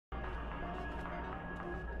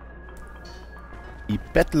Die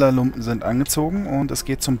Bettlerlumpen sind angezogen und es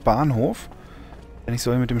geht zum Bahnhof. Denn ich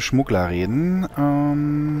soll mit dem Schmuggler reden.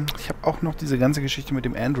 Ich habe auch noch diese ganze Geschichte mit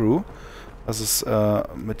dem Andrew, was es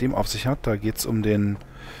mit dem auf sich hat. Da geht es um den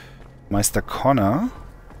Meister Connor,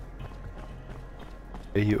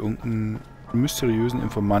 der hier irgendeinen mysteriösen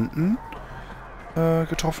Informanten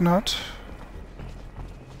getroffen hat.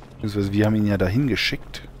 Beziehungsweise wir haben ihn ja dahin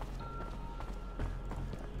geschickt.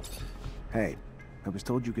 Hey, I was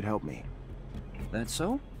told you could help me. That's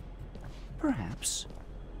so? Perhaps.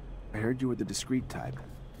 I heard you were the discreet type.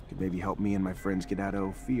 Could maybe help me and my friends get out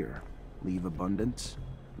of fear. Leave abundance.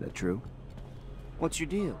 Is that true? What's your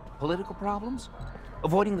deal? Political problems?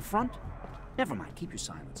 Avoiding the front? Never mind, keep your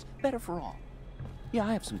silence. Better for all. Yeah,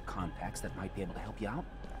 I have some contacts that might be able to help you out.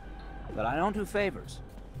 But I don't do favors.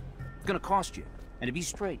 It's gonna cost you. And to be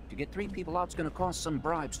straight, to get 3 people out, it's gonna cost some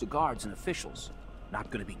bribes to guards and officials.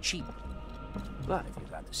 Not gonna be cheap. But if you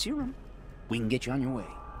got the serum, we can get you on your way.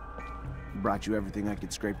 Brought you everything I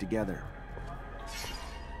could scrape together.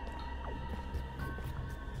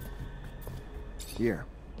 Here.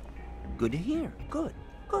 Good to hear. Good.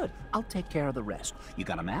 Good. I'll take care of the rest. You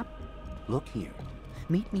got a map? Look here.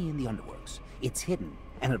 Meet me in the underworks. It's hidden,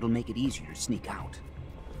 and it'll make it easier to sneak out.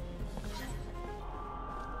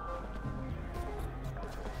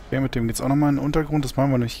 Okay, mit dem geht's auch nochmal in den Untergrund. Das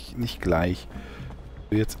machen wir nicht gleich.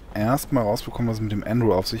 Ich will jetzt erstmal rausbekommen, was es mit dem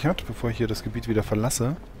Andrew auf sich hat, bevor ich hier das Gebiet wieder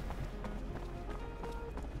verlasse.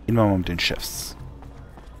 Gehen wir mal mit den Chefs.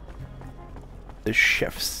 Die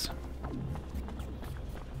Chefs.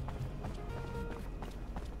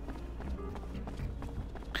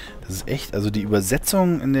 Das ist echt, also die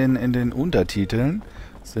Übersetzungen in den Untertiteln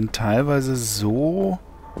sind teilweise so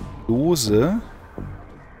lose.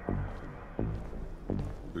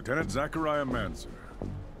 Lieutenant Zachariah Mancer.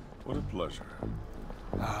 What a pleasure.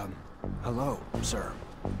 Hello, sir.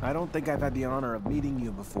 I don't think I've had the honor of meeting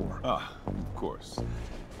you before. Ah, of course.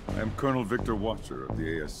 I am Colonel Victor Watcher of the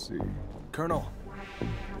ASC. Colonel.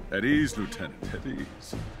 At ease, Lieutenant, at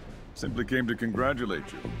ease. Simply came to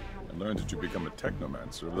congratulate you and learn that you become a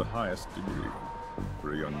technomancer of the highest degree.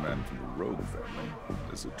 For a young man from the Rogue family,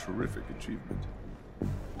 that's a terrific achievement.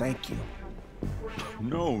 Thank you.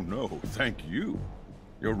 No, thank you.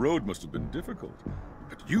 Your road must have been difficult,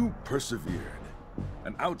 but you persevered.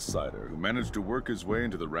 An outsider who managed to work his way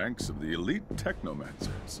into the ranks of the elite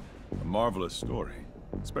technomancers. A marvelous story,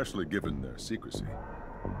 especially given their secrecy.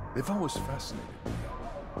 They've always fascinated me.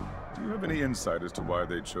 Do you have any insight as to why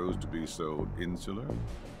they chose to be so insular?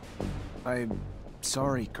 I'm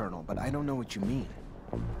sorry, Colonel, but I don't know what you mean.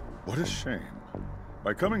 What a shame.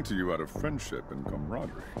 By coming to you out of friendship and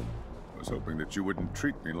camaraderie, I was hoping that you wouldn't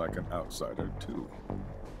treat me like an outsider, too.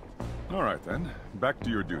 All right, then. Back to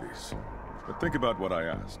your duties. But think about what I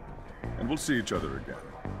asked, and we'll see each other again.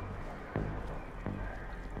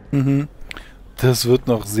 Mhm. Das wird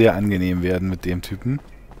noch sehr angenehm werden mit dem Typen.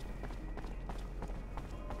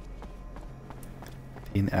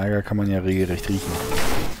 Den Ärger kann man ja regelrecht riechen.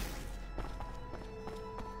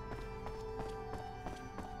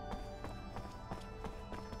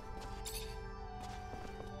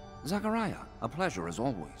 Zachariah, a pleasure as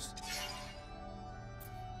always.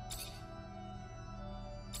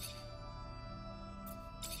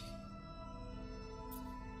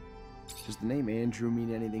 Does the name Andrew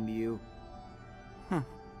mean anything to you? Huh.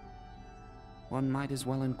 One might as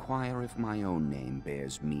well inquire if my own name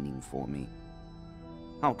bears meaning for me.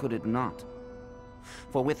 How could it not?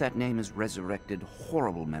 For with that name is resurrected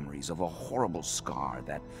horrible memories of a horrible scar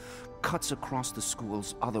that cuts across the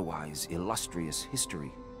school's otherwise illustrious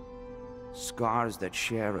history. Scars that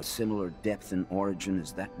share a similar depth and origin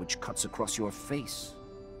as that which cuts across your face.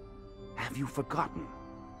 Have you forgotten?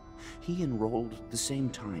 He enrolled at the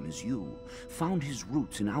same time as you, found his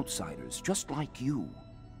roots in outsiders just like you,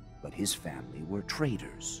 but his family were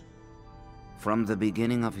traders. From the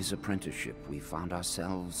beginning of his apprenticeship, we found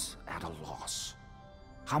ourselves at a loss.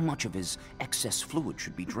 How much of his excess fluid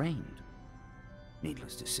should be drained?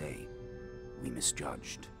 Needless to say, we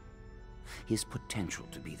misjudged. His potential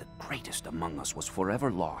to be the greatest among us was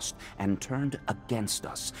forever lost and turned against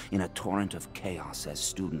us in a torrent of chaos as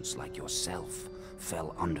students like yourself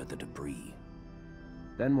fell under the debris.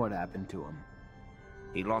 Then what happened to him?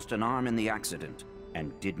 He lost an arm in the accident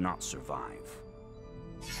and did not survive.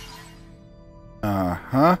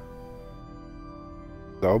 Aha.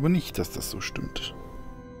 Ich glaube nicht, dass das so stimmt.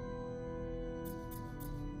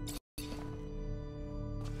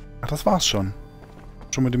 Ach, das war's schon.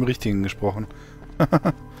 Schon mit dem Richtigen gesprochen.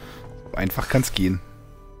 So einfach kann's gehen.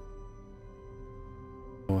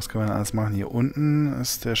 So, was können wir denn alles machen? Hier unten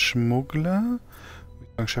ist der Schmuggler.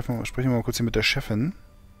 Ich würde sagen, sprechen wir mal kurz hier mit der Chefin.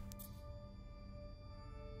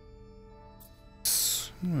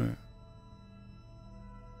 Nö.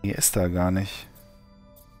 Hier ist da gar nicht.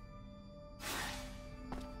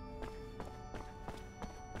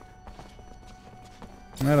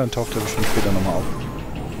 Na, dann taucht er bestimmt später nochmal auf.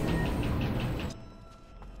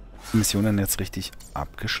 Die Mission dann jetzt richtig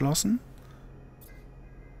abgeschlossen?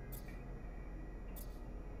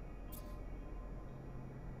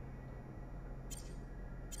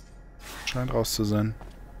 Scheint raus zu sein.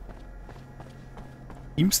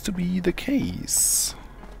 Seems to be the case.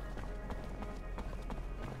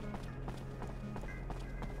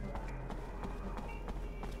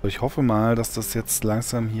 So, ich hoffe mal, dass das jetzt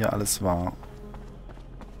langsam hier alles war.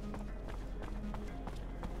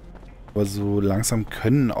 Aber so langsam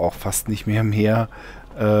können auch fast nicht mehr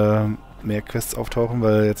Quests auftauchen,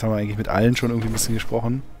 weil jetzt haben wir eigentlich mit allen schon irgendwie ein bisschen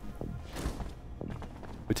gesprochen.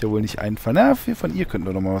 Wird ja wohl nicht einfallen. Na, von ihr könnten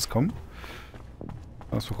doch noch mal was kommen.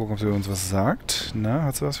 Lass mal gucken, ob sie uns was sagt. Na,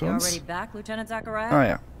 hat sie was für uns? Ah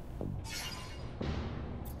ja.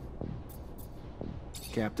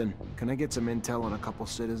 Captain, can I get some intel on a couple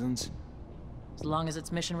citizens? As long as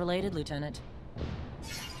it's mission related, Lieutenant.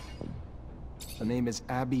 The name is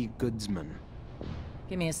Abby Goodsman.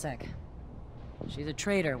 Give me a sec. She's a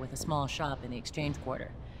trader with a small shop in the exchange quarter.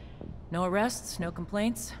 No arrests, no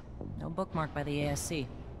complaints, no bookmark by the ASC.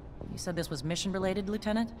 You said this was mission related,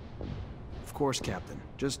 Lieutenant? Of course, Captain.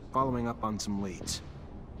 Just following up on some leads.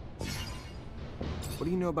 What do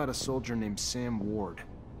you know about a soldier named Sam Ward?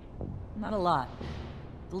 Not a lot.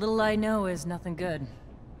 The little I know is nothing good.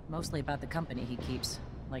 Mostly about the company he keeps,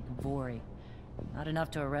 like Vori. Not enough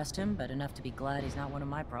to arrest him, but enough to be glad he's not one of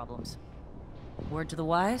my problems. Word to the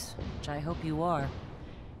wise, which I hope you are.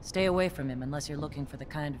 Stay away from him unless you're looking for the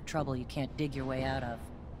kind of trouble you can't dig your way out of.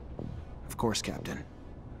 Of course, Captain.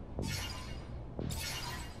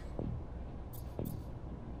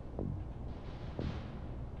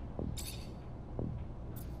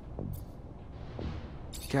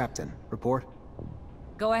 Captain, report.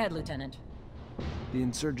 Go ahead, Lieutenant. The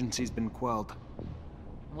insurgency's been quelled.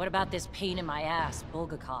 What about this pain in my ass,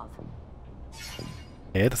 Bulgakov?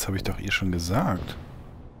 Das habe ich doch ihr schon gesagt.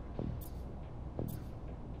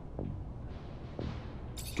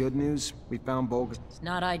 Good news, we found Bulgakov. It's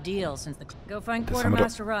not ideal since the... Go find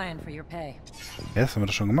Quartermaster Ryan for your pay. Ja, das haben wir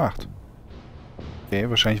doch schon gemacht. Okay,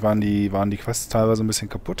 wahrscheinlich waren die Quests teilweise ein bisschen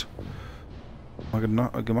kaputt. Was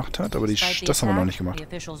man gemacht hat, aber das haben wir noch nicht gemacht. The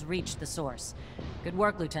officials reached the source. Good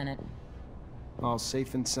work, Lieutenant. All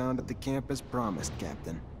safe and sound at the camp as promised,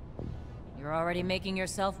 Captain. You're already making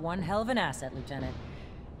yourself one hell of an asset, Lieutenant.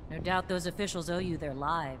 No doubt those officials owe you their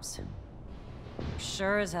lives. You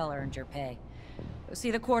sure as hell earned your pay. Go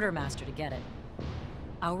see the quartermaster to get it.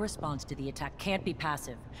 Our response to the attack can't be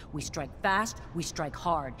passive. We strike fast, we strike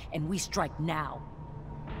hard, and we strike now.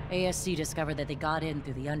 ASC discovered that they got in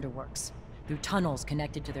through the underworks, through tunnels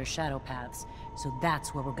connected to their shadow paths, so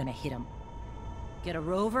that's where we're gonna hit them. Get a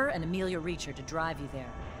rover and Amelia Reacher to drive you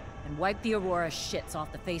there, and wipe the Aurora shits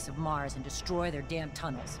off the face of Mars and destroy their damn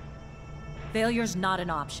tunnels. Failure's not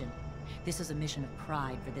an option. This is a mission of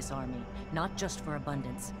pride for this army, not just for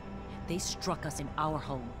abundance. They struck us in our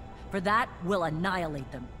home. For that, we'll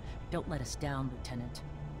annihilate them. Don't let us down, Lieutenant.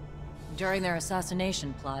 During their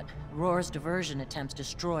assassination plot, Aurora's diversion attempts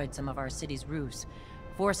destroyed some of our city's roofs,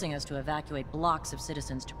 forcing us to evacuate blocks of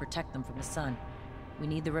citizens to protect them from the sun. We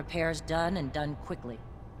need the repairs done, and done quickly.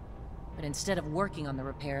 But instead of working on the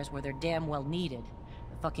repairs where they're damn well needed,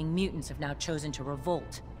 the fucking mutants have now chosen to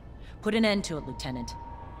revolt. Put an end to it, Lieutenant.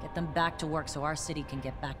 Get them back to work so our city can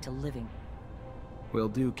get back to living. Will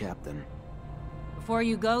do, Captain. Before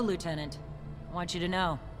you go, Lieutenant, I want you to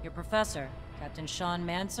know, your professor, Captain Sean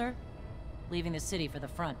Manser, leaving the city for the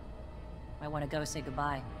front. I want to go say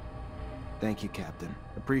goodbye. Thank you, Captain.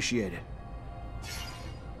 Appreciate it.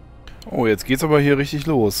 Oh, jetzt geht's aber hier richtig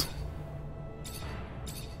los.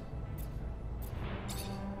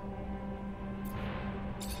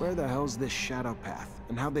 Where the hell's this shadow path,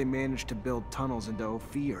 and how they managed to build tunnels into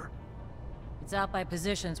Ophir? It's out by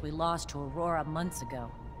positions we lost to Aurora months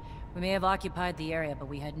ago. We may have occupied the area, but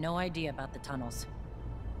we had no idea about the tunnels.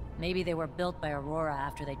 Maybe they were built by Aurora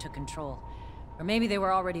after they took control. Or maybe they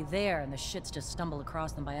were already there and the shits just stumbled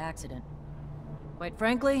across them by accident. Quite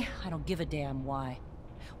frankly, I don't give a damn why.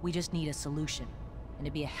 We just need a solution. And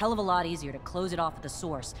it'd be a hell of a lot easier to close it off at the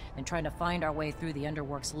source than trying to find our way through the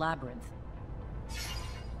Underworks labyrinth.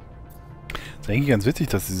 Das ist eigentlich ganz witzig,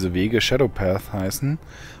 dass diese Wege Shadow Path heißen,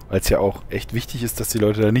 weil es ja auch echt wichtig ist, dass die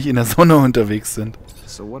Leute da nicht in der Sonne unterwegs sind.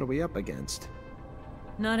 So what are we up against?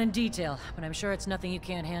 Not in detail, but I'm sure it's nothing you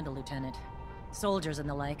can't handle, Lieutenant. Soldiers and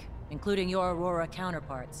the like, including your Aurora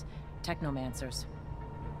counterparts, Technomancers.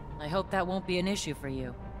 I hope that won't be an issue for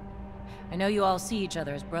you. I know you all see each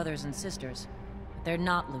other as brothers and sisters, but they're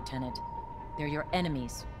not, Lieutenant. They're your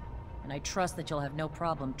enemies, and I trust that you'll have no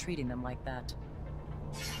problem treating them like that.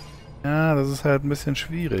 Ja, das ist halt ein bisschen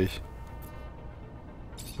schwierig.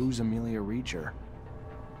 Who's Amelia Reacher?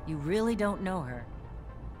 You really don't know her.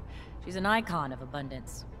 She's an icon of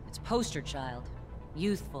abundance. Its poster child.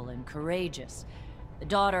 Youthful and courageous. The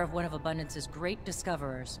daughter of one of Abundance's great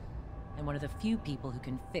discoverers. And one of the few people who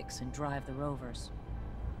can fix and drive the rovers.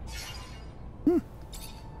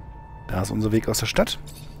 Da ist unser Weg aus der Stadt.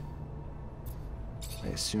 I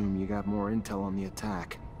assume you got more intel on the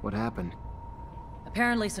attack. What happened?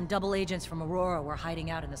 Apparently some double agents from Aurora were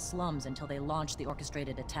hiding out in the slums until they launched the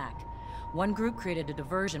orchestrated attack. One group created a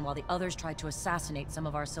diversion while the others tried to assassinate some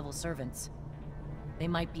of our civil servants. They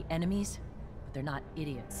might be enemies, but they're not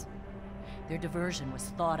idiots. Their diversion was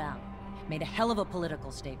thought out, made a hell of a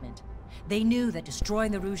political statement. They knew that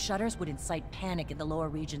destroying the ruse shutters would incite panic in the lower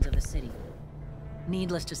regions of the city.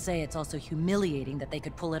 Needless to say, it's also humiliating that they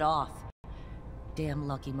could pull it off. Damn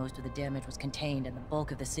lucky most of the damage was contained and the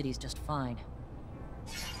bulk of the city's just fine.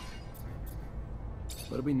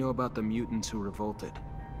 What do we know about the mutants who revolted?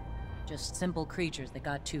 Just simple creatures that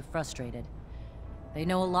got too frustrated. They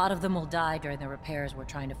know a lot of them will die during the repairs we're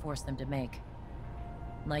trying to force them to make.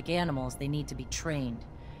 Like animals, they need to be trained.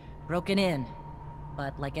 Broken in.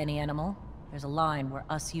 But like any animal, there's a line where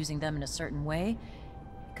us using them in a certain way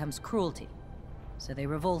becomes cruelty. So they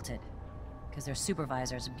revolted, because their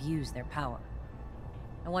supervisors abused their power.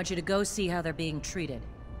 I want you to go see how they're being treated.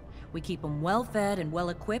 We keep them well-fed and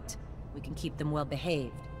well-equipped, we can keep them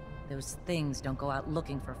well-behaved. Those things don't go out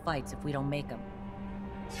looking for fights if we don't make them.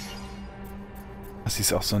 Das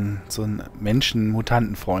ist auch so ein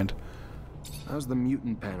Menschen-Mutanten-Freund. How's the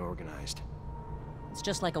mutant pen organized? It's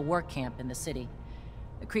just like a work camp in the city.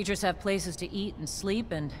 The creatures have places to eat and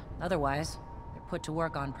sleep, and otherwise, they're put to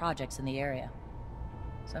work on projects in the area.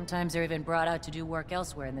 Sometimes they're even brought out to do work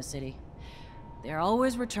elsewhere in the city. They're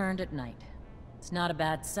always returned at night. It's not a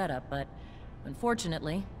bad setup, but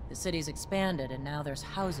unfortunately, the city's expanded and now there's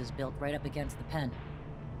houses built right up against the pen.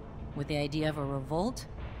 With the idea of a revolt,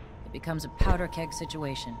 it becomes a powder keg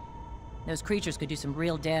situation. Those creatures could do some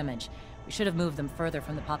real damage. We should have moved them further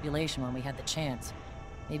from the population when we had the chance.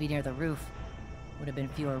 Maybe near the roof. Would have been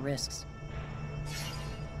fewer risks.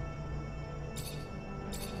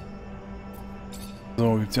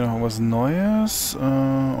 So, gibt's hier noch was Neues?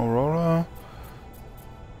 Aurora.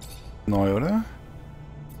 Neu, oder?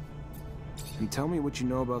 And tell me what you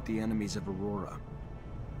know about the enemies of Aurora.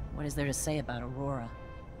 What is there to say about Aurora?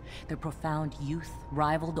 Their profound youth,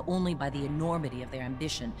 rivaled only by the enormity of their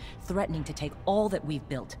ambition, threatening to take all that we've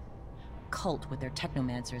built. A cult with their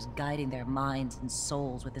technomancers guiding their minds and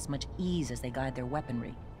souls with as much ease as they guide their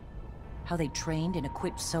weaponry. How they trained and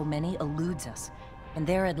equipped so many eludes us, and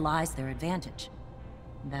therein lies their advantage.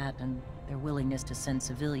 That and their willingness to send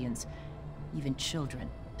civilians, even children,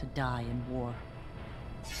 to die in war.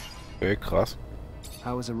 Okay, krass.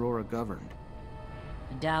 How is Aurora governed?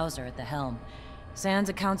 The Dowser at the helm. Sans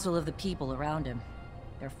a council of the people around him.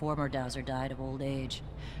 Their former Dowser died of old age,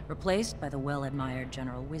 replaced by the well-admired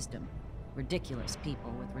General Wisdom. Ridiculous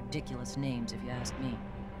people with ridiculous names, if you ask me.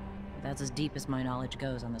 But that's as deep as my knowledge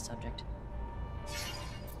goes on the subject.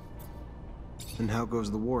 And how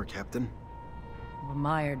goes the war, Captain? We're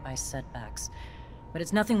mired by setbacks, but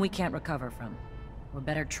it's nothing we can't recover from. We're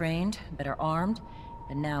better trained, better armed,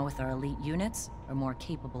 and now with our elite units, are more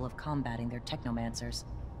capable of combating their technomancers.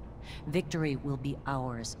 Victory will be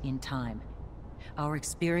ours in time. Our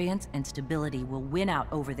experience and stability will win out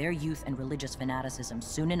over their youth and religious fanaticism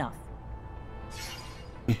soon enough.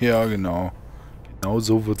 Ja, genau. Genau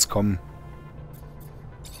so wird's kommen.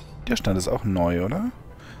 Der Stand ist auch neu, oder?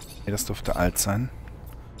 Nee, das dürfte alt sein.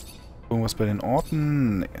 Irgendwas bei den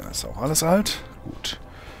Orten? Nee, das ist auch alles alt. Gut.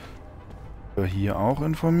 Hier auch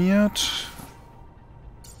informiert.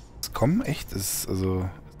 Es kommen echt, es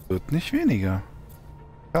wird nicht weniger.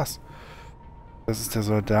 Krass. Das ist der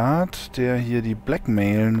Soldat, der hier die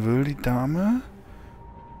blackmailen will, die Dame.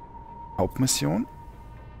 Hauptmission.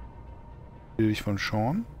 Bild von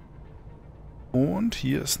Schon. Und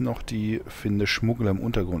hier ist noch die Finde Schmuggler im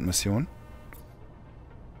Untergrund Mission.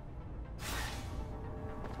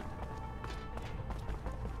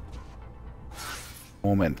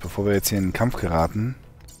 Moment, bevor wir jetzt hier in den Kampf geraten,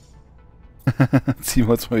 ziehen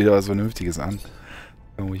wir uns mal wieder was Vernünftiges an.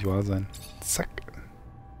 Kann ruhig wahr sein. Zack.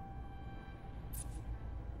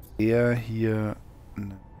 Der hier...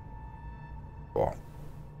 Boah.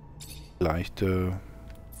 Leichte...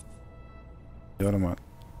 Ja, warte mal.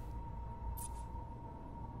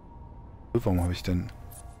 Warum habe ich denn...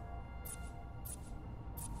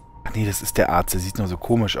 Ach nee, das ist der Arzt. Der sieht nur so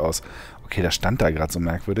komisch aus. Okay, der stand da gerade so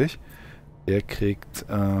merkwürdig. Der kriegt...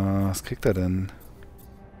 was kriegt er denn?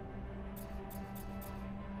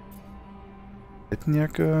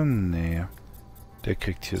 Kettenjacke? Nee. Der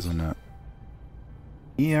kriegt hier so eine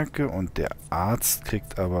Jacke und der Arzt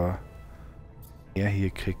kriegt aber... Er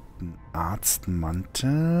hier kriegt einen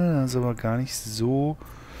Arztmantel. Das ist aber gar nicht so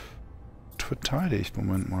verteidigt.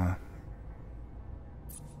 Moment mal.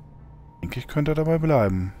 Ich denke, ich könnte dabei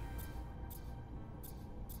bleiben.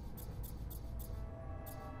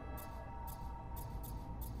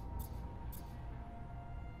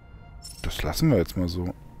 Das lassen wir jetzt mal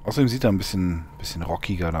so. Außerdem sieht er ein bisschen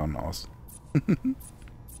rockiger dann aus.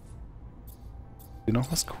 Hier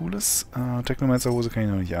noch was Cooles. Technomancer-Hose kann ich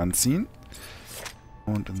noch nicht anziehen.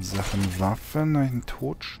 Und in Sachen Waffen habe ich einen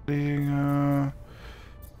Totschläger.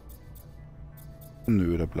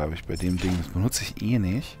 Nö, da bleibe ich bei dem Ding. Das benutze ich eh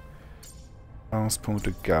nicht.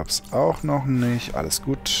 Erfahrungspunkte gab es auch noch nicht. Alles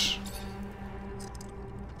gut.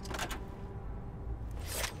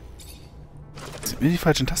 Sind mir die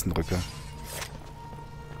falschen Tasten drücke.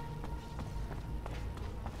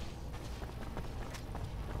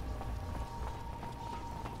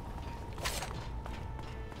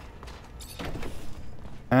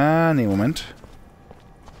 Ah, nee, Moment.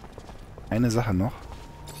 Eine Sache noch.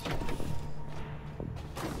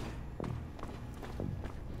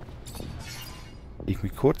 Ich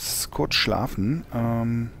mich kurz schlafen,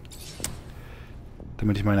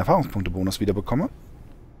 damit ich meinen Erfahrungspunkte-Bonus wieder bekomme.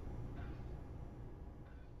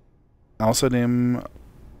 Außerdem,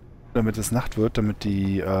 damit es Nacht wird, damit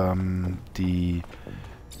die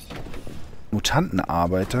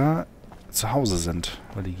Mutantenarbeiter zu Hause sind,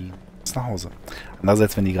 weil die gehen jetzt nach Hause.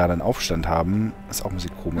 Andererseits, wenn die gerade einen Aufstand haben, ist auch ein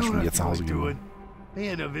bisschen komisch, wenn die jetzt nach Hause gehen.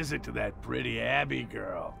 Paying a visit to that pretty Abby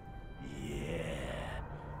girl. Yeah.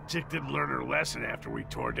 Chick didn't learn her lesson after we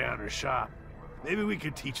tore down her shop. Maybe we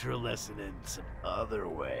could teach her a lesson in some other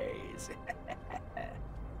ways.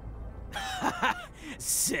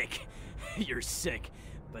 Sick. You're sick.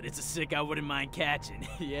 But it's a sick I wouldn't mind catching,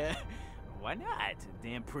 yeah? Why not?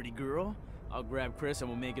 Damn pretty girl. I'll grab Chris and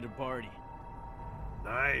we'll make it a party.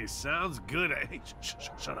 Nice. Sounds good. Hey,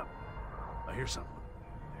 shut up. I hear something.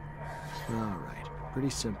 Alright, pretty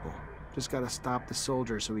simple. Just gotta stop the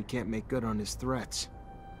soldier so he can't make good on his threats.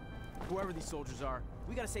 Whoever these soldiers are,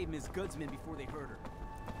 we gotta save Ms. Goodsman before they hurt her.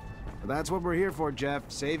 But that's what we're here for, Jeff.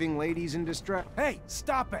 Saving ladies in distress. Hey,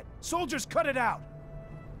 stop it! Soldiers, cut it out!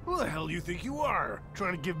 Who the hell do you think you are?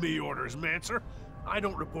 Trying to give me orders, Mancer? I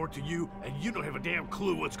don't report to you, and you don't have a damn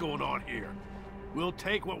clue what's going on here. We'll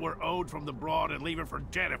take what we're owed from the Broad and leave it for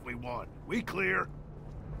dead if we want. We clear?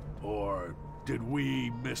 Or did we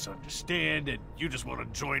misunderstand and you just want to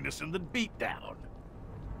join us in the beatdown?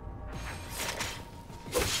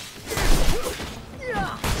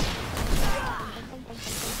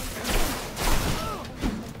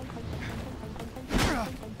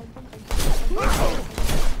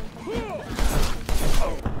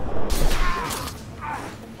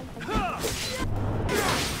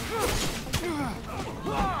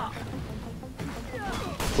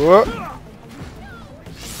 Oh.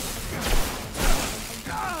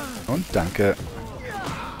 Und danke.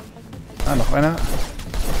 Ah, noch einer.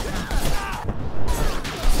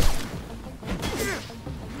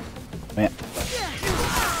 Mehr.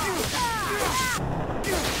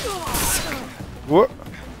 Oh.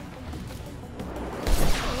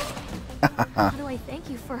 How do I thank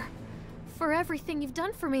you for everything you've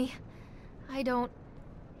done for me? I don't...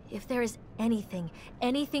 If there is anything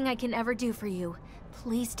I can ever do for you,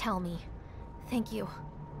 please tell me. Thank you.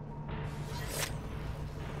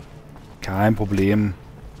 Kein Problem.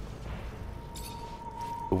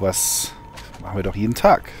 Sowas machen wir doch jeden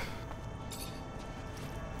Tag.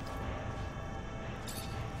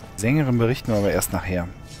 Sängerin berichten wir aber erst nachher.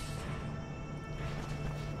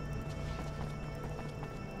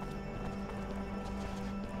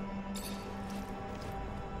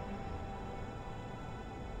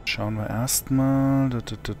 Schauen wir erstmal.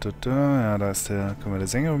 Ja, da ist können wir der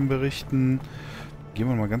Sängerin berichten. Gehen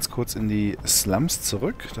wir mal ganz kurz in die Slums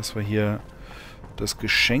zurück, dass wir hier das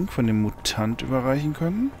Geschenk von dem Mutant überreichen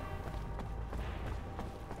können.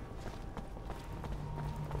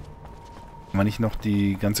 War nicht noch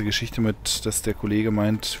die ganze Geschichte mit, dass der Kollege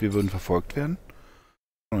meint, wir würden verfolgt werden?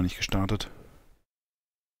 Noch nicht gestartet.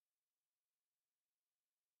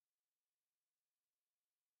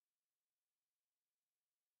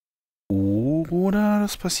 Oder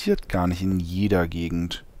das passiert gar nicht in jeder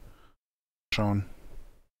Gegend. Schauen.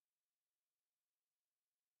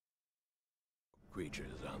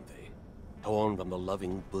 Creatures, aren't they? torn from the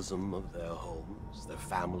loving bosom of their homes, their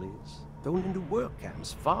families, thrown into work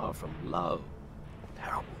camps far from love.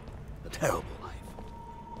 Terrible. A terrible life.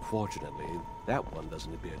 Fortunately, that one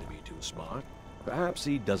doesn't appear to be too smart. Perhaps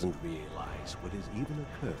he doesn't realize what has even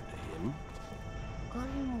occurred to him. I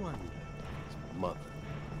wonder, his mother,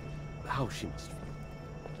 how she must feel.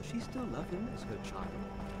 Does she still love him as her child?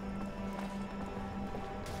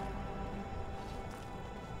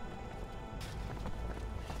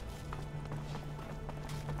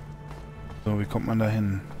 So, wie kommt man da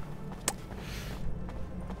hin?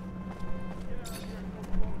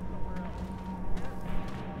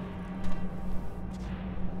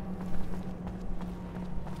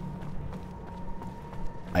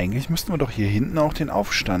 Eigentlich müssten wir doch hier hinten auch den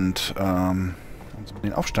Aufstand, uns um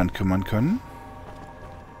den Aufstand kümmern können.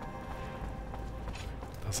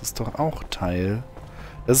 Das ist doch auch Teil...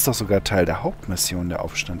 Das ist doch sogar Teil der Hauptmission, der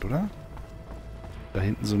Aufstand, oder? Da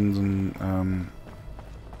hinten so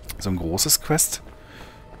ein großes Questmark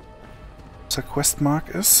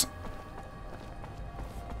ist.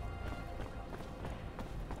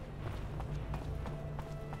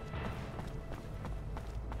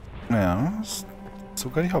 Ja, ist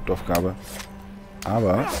sogar die Hauptaufgabe.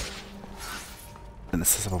 Aber dann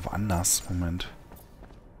ist das aber woanders. Moment.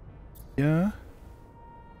 Hier.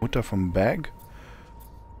 Mutter vom Bag.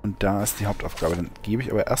 Und da ist die Hauptaufgabe. Dann gebe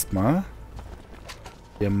ich aber erstmal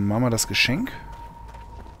der Mama das Geschenk.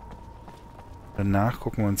 Danach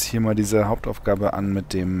gucken wir uns hier mal diese Hauptaufgabe an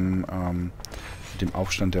mit dem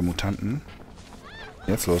Aufstand der Mutanten.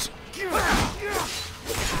 Jetzt los.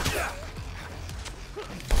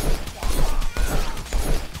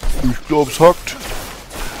 Ich glaub's hockt.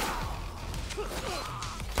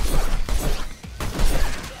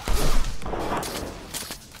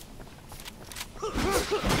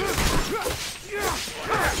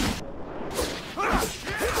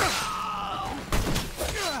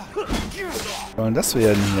 Was soll denn das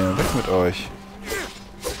werden hier? Weg mit euch.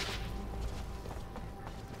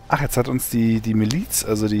 Ach, jetzt hat uns die Miliz,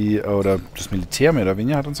 also oder das Militär mehr oder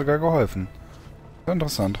weniger, hat uns sogar geholfen. Sehr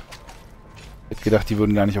interessant. Ich hätte gedacht, die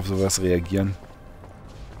würden gar nicht auf sowas reagieren.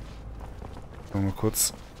 Wollen wir mal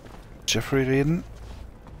kurz mit Jeffrey reden?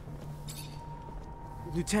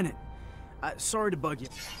 Lieutenant, sorry to bug you.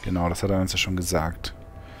 Genau, das hat er uns ja schon gesagt.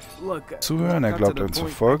 Look, Zuhören, er glaubt, uns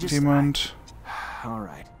verfolgt jemand.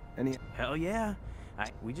 Alright. Hell yeah.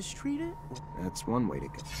 We just treat it. That's one way to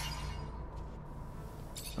go.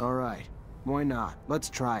 Alright. Why not? Let's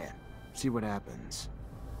try it. See what happens.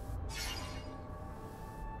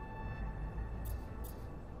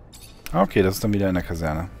 Okay, das ist dann wieder in der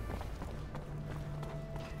Kaserne.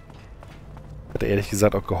 Ich hatte ehrlich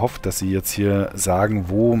gesagt auch gehofft, dass sie jetzt hier sagen,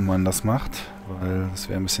 wo man das macht, weil das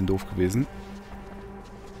wäre ein bisschen doof gewesen,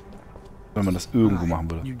 wenn man das irgendwo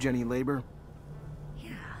machen würde. You Jenny Labor?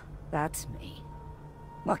 Yeah, that's me.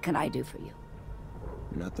 What can I do for you?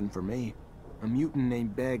 Nothing for me. A mutant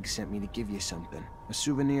named Beg sent me to give you something. A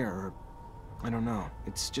souvenir, or... I don't know.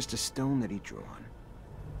 It's just a stone that he drew on.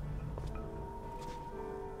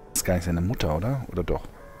 Das ist gar nicht seine Mutter, oder? Oder doch?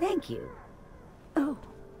 Thank you. Oh,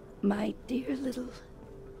 my dear little...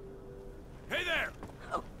 Hey there!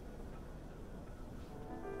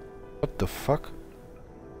 What the fuck?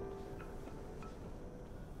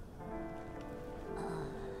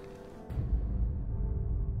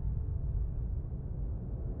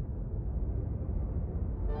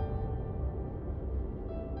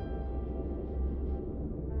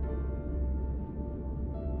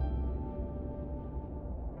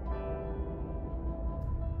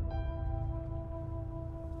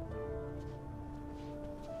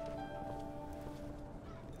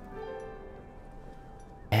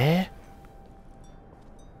 Hä?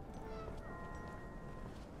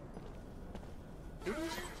 It is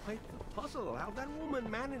quite the puzzle how that woman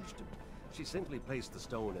managed to... She simply placed the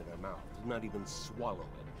stone in her mouth, did not even swallow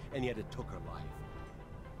it, and yet it took her life.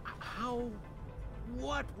 How...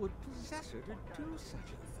 What would possess her to do such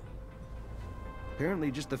a thing?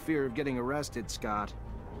 Apparently just the fear of getting arrested, Scott.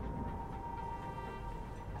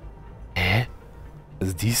 Hä?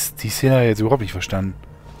 Also die Szene habe ich jetzt überhaupt nicht verstanden.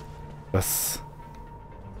 Was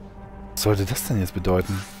sollte das denn jetzt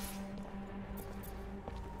bedeuten?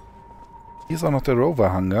 Hier ist auch noch der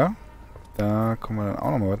Rover-Hangar. Da kommen wir dann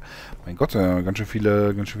auch nochmal weiter. Mein Gott, ganz schön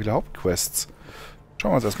viele Hauptquests.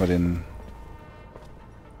 Schauen wir uns erstmal den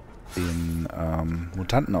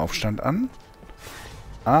Mutantenaufstand an.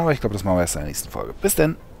 Aber ich glaube, das machen wir erst in der nächsten Folge. Bis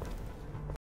denn!